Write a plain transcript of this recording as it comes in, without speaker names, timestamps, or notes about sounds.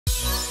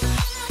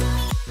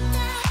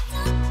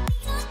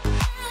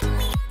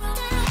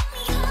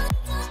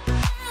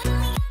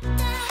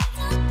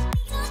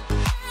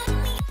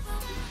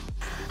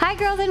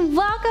girls, and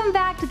welcome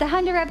back to the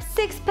 100 Rep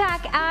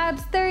 6-Pack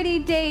Abs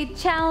 30-Day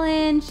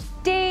Challenge,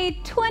 Day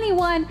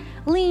 21,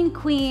 Lean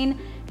Queen.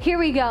 Here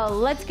we go,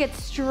 let's get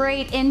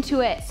straight into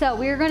it. So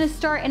we're gonna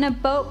start in a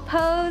boat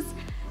pose,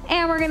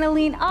 and we're gonna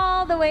lean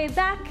all the way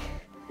back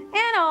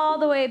and all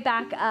the way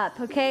back up,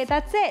 okay?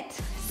 That's it,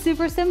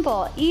 super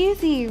simple,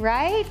 easy,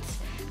 right?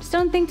 Just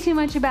don't think too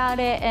much about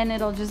it and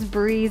it'll just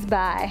breeze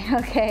by,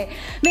 okay?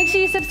 Make sure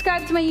you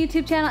subscribe to my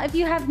YouTube channel if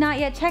you have not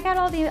yet. Check out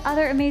all the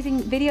other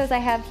amazing videos I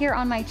have here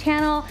on my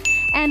channel.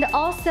 And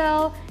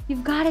also,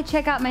 you've gotta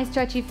check out my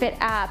Stretchy Fit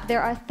app.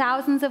 There are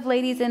thousands of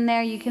ladies in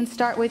there. You can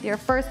start with your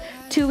first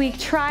 2-week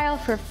trial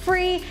for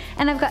free.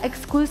 And I've got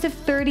exclusive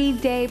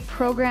 30-day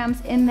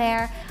programs in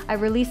there. I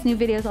release new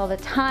videos all the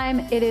time.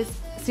 It is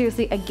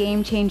seriously a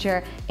game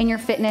changer in your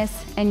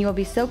fitness, and you'll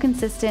be so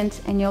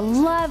consistent and you'll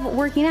love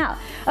working out.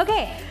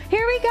 Okay,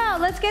 here we go,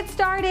 let's get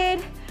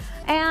started.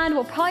 And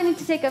we'll probably need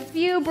to take a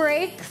few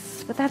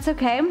breaks, but that's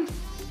okay. And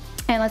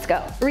let's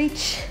go,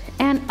 reach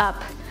and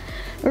up,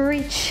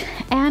 reach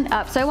and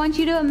up. So I want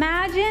you to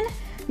imagine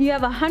you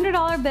have a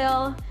 $100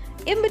 bill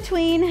in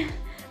between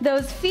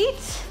those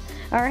feet,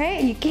 all right?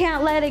 And you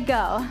can't let it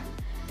go.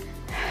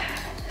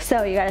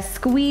 So you gotta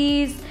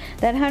squeeze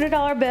that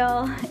 $100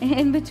 bill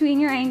in between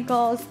your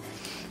ankles.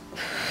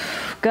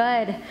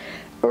 Good.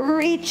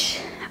 Reach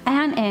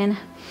and in.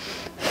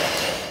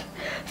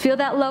 Feel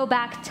that low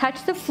back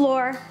touch the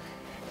floor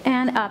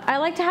and up. I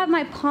like to have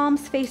my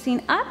palms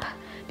facing up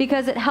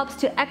because it helps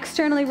to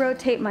externally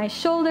rotate my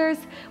shoulders,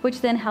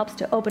 which then helps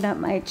to open up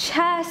my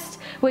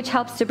chest, which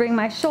helps to bring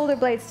my shoulder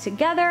blades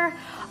together.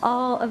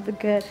 All of the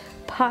good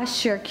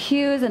posture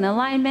cues and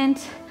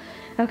alignment.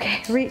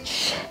 Okay,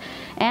 reach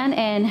and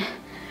in.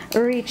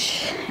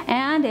 Reach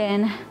and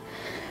in.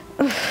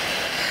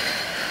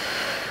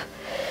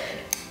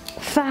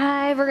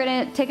 5, we're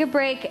gonna take a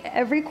break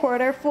every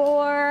quarter.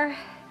 4,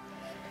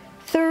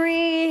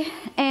 3,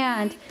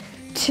 and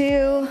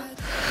 2,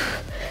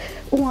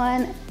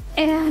 1,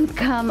 and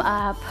come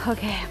up.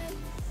 Okay.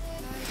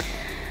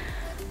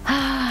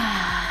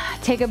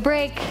 Take a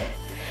break.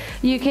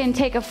 You can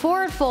take a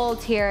forward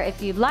fold here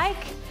if you'd like.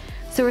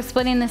 So we're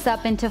splitting this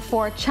up into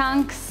 4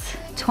 chunks.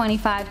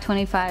 25,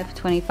 25,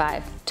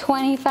 25,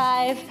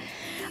 25.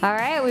 All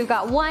right, we've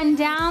got 1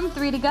 down,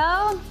 3 to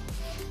go.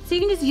 So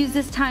you can just use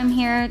this time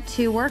here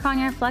to work on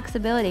your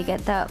flexibility,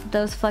 get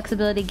those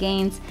flexibility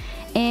gains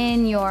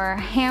in your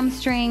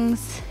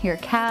hamstrings, your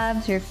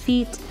calves, your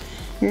feet,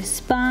 your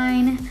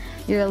spine,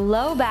 your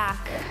low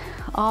back,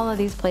 all of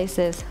these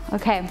places.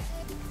 Okay,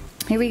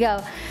 here we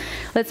go.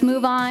 Let's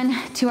move on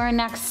to our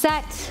next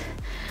set.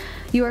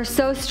 You are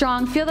so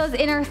strong. Feel those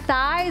inner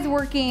thighs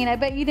working. I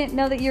bet you didn't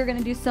know that you were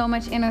gonna do so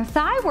much inner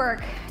thigh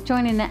work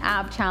joining the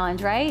ab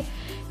challenge, right?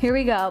 Here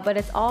we go, but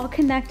it's all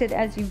connected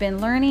as you've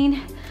been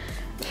learning.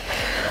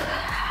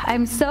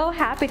 I'm so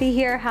happy to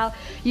hear how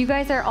you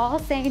guys are all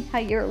saying how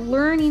you're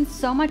learning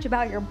so much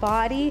about your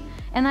body,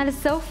 and that is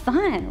so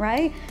fun,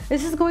 right?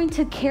 This is going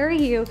to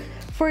carry you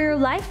for your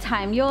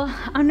lifetime. You'll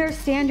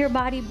understand your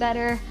body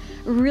better,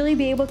 really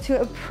be able to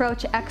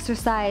approach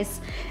exercise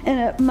in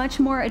a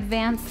much more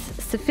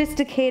advanced,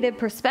 sophisticated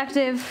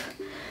perspective.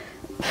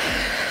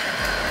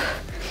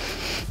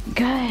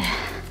 Good.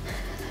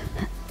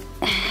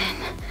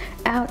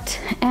 Out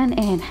and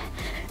in,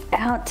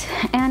 out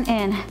and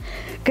in.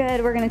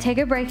 Good, we're gonna take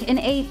a break in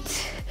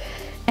 8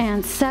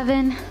 and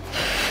 7,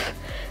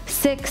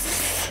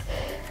 6,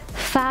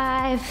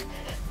 5,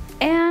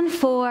 and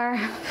 4,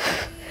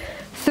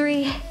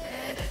 3,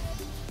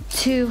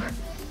 2,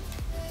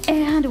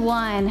 and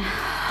 1.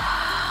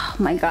 Oh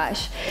my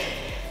gosh.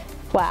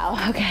 Wow,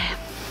 okay.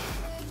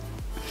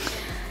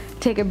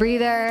 Take a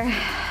breather.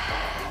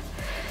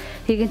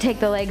 You can take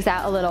the legs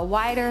out a little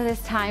wider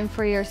this time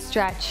for your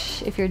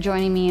stretch if you're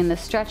joining me in the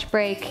stretch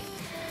break.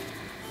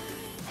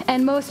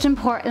 And most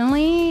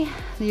importantly,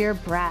 your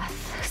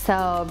breath.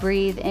 So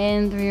breathe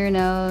in through your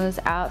nose,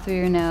 out through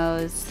your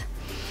nose.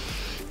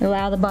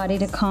 Allow the body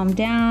to calm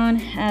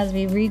down as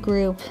we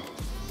regroup.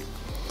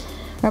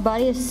 Our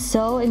body is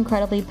so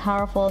incredibly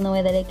powerful in the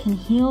way that it can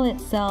heal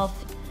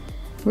itself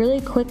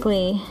really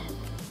quickly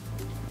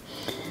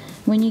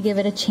when you give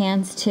it a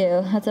chance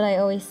to. That's what I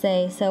always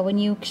say. So when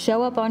you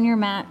show up on your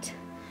mat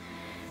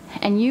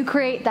and you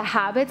create the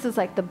habits, it's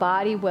like the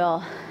body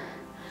will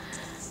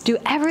do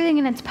everything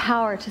in its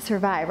power to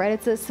survive, right?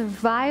 It's a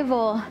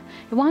survival,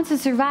 it wants to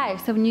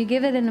survive. So when you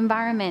give it an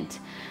environment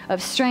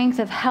of strength,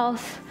 of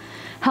health,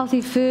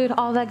 healthy food,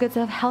 all that good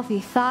stuff, healthy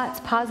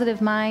thoughts,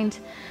 positive mind,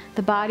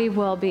 the body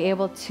will be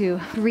able to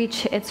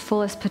reach its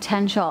fullest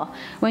potential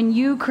when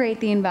you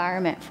create the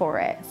environment for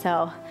it.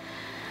 So,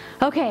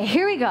 okay,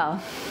 here we go.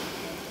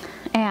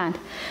 And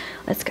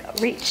let's go,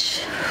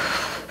 reach.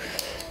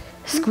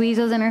 Squeeze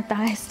those inner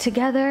thighs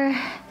together.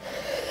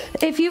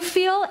 If you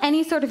feel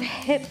any sort of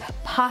hip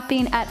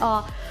popping at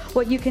all,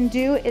 what you can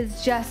do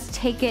is just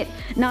take it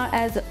not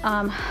as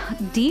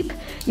deep.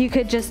 You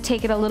could just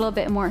take it a little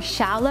bit more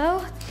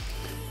shallow.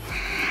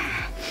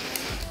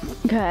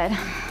 Good.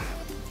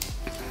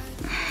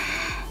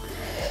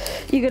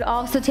 You could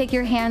also take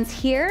your hands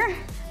here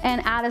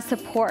and add a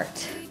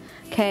support.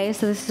 Okay,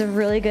 so this is a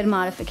really good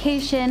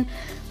modification.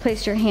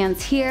 Place your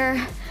hands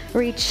here,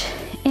 reach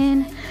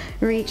in,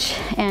 reach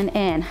and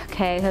in.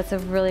 Okay, that's a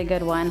really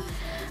good one.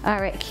 All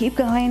right, keep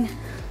going.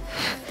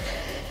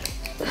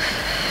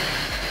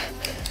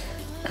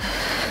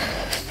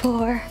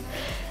 4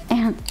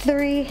 and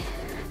 3,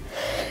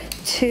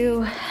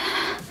 2,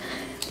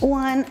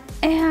 1,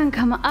 and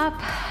come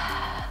up.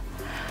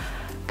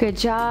 Good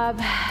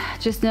job.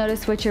 Just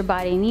notice what your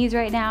body needs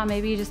right now.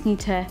 Maybe you just need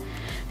to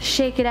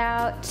shake it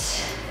out.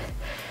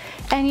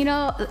 And you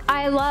know,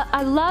 I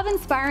love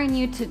inspiring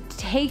you to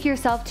take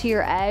yourself to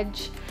your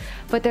edge,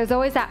 but there's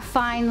always that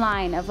fine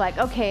line of like,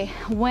 okay,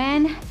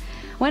 when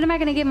am I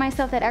gonna give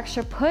myself that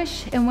extra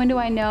push, and when do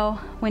I know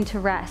when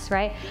to rest,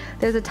 right?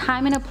 There's a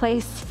time and a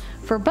place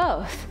for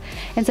both.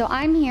 And so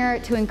I'm here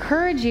to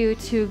encourage you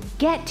to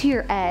get to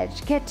your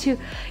edge, get to,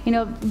 you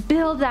know,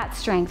 build that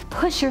strength,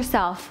 push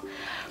yourself.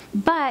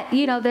 But,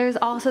 you know, there's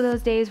also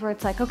those days where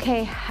it's like,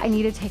 okay, I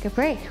need to take a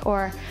break,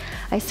 or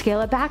I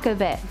scale it back a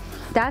bit.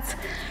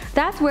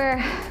 That's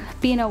where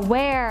being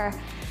aware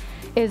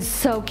is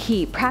so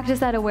key. Practice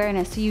that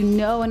awareness so you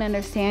know and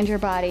understand your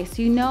body,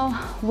 so you know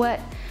what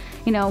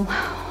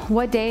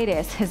day it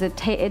is. Is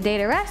it a day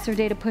to rest or a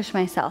day to push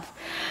myself?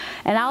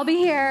 And I'll be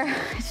here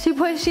to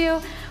push you,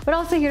 but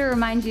also here to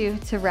remind you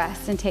to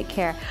rest and take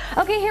care.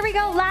 Okay, here we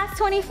go, last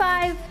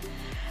 25.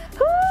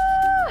 Woo!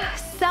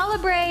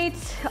 Celebrate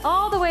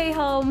all the way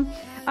home.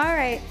 All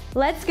right,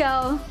 let's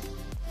go.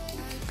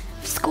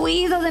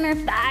 Squeeze those inner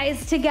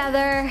thighs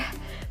together.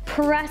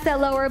 Press that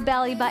lower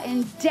belly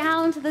button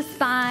down to the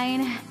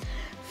spine.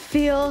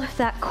 Feel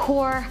that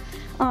core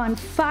on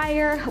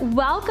fire.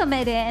 Welcome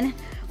it in.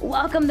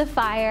 Welcome the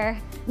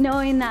fire,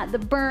 knowing that the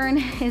burn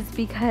is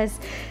because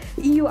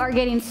you are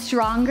getting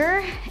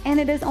stronger, and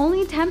it is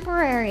only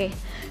temporary,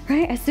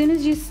 right? As soon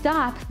as you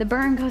stop, the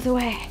burn goes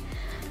away,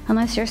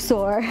 unless you're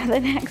sore the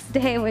next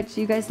day, which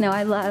you guys know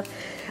I love.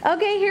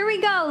 Okay, here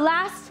we go.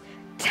 Last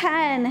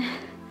 10,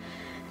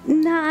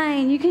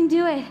 9, you can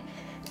do it.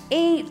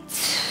 8,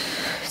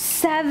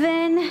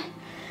 7,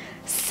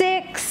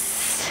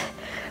 6,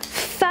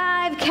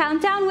 5,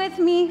 count down with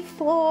me.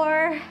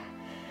 4,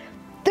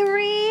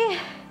 3,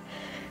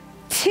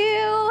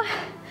 2,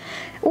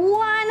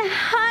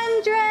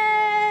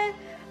 100.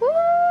 Woo!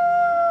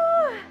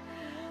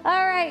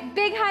 All right,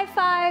 big high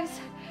fives.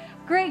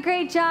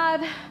 Great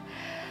job.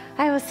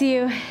 I will see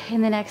you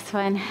in the next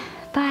one.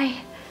 Bye.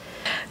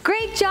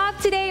 Great job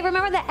today.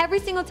 Remember that every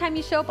single time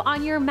you show up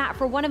on your mat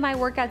for one of my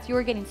workouts, you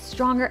are getting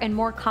stronger and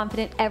more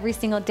confident every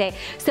single day.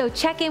 So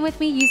check in with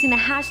me using the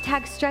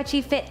hashtag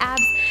StretchyFitAbs.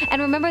 And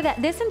remember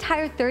that this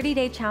entire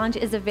 30-day challenge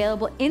is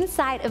available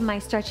inside of my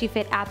Stretchy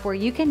Fit app, where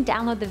you can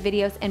download the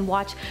videos and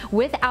watch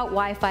without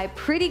Wi-Fi.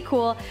 Pretty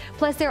cool.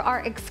 Plus there are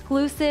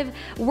exclusive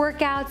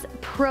workouts,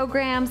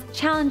 programs,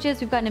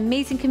 challenges. We've got an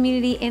amazing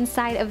community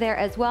inside of there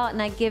as well.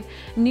 And I give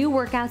new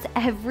workouts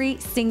every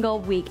single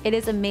week. It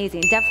is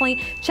amazing.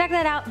 Definitely check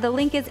that out. The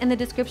link is in the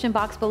description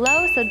box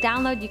below, so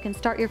download. You can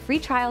start your free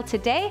trial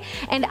today,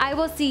 and I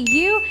will see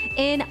you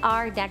in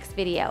our next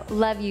video.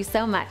 Love you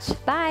so much.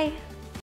 Bye.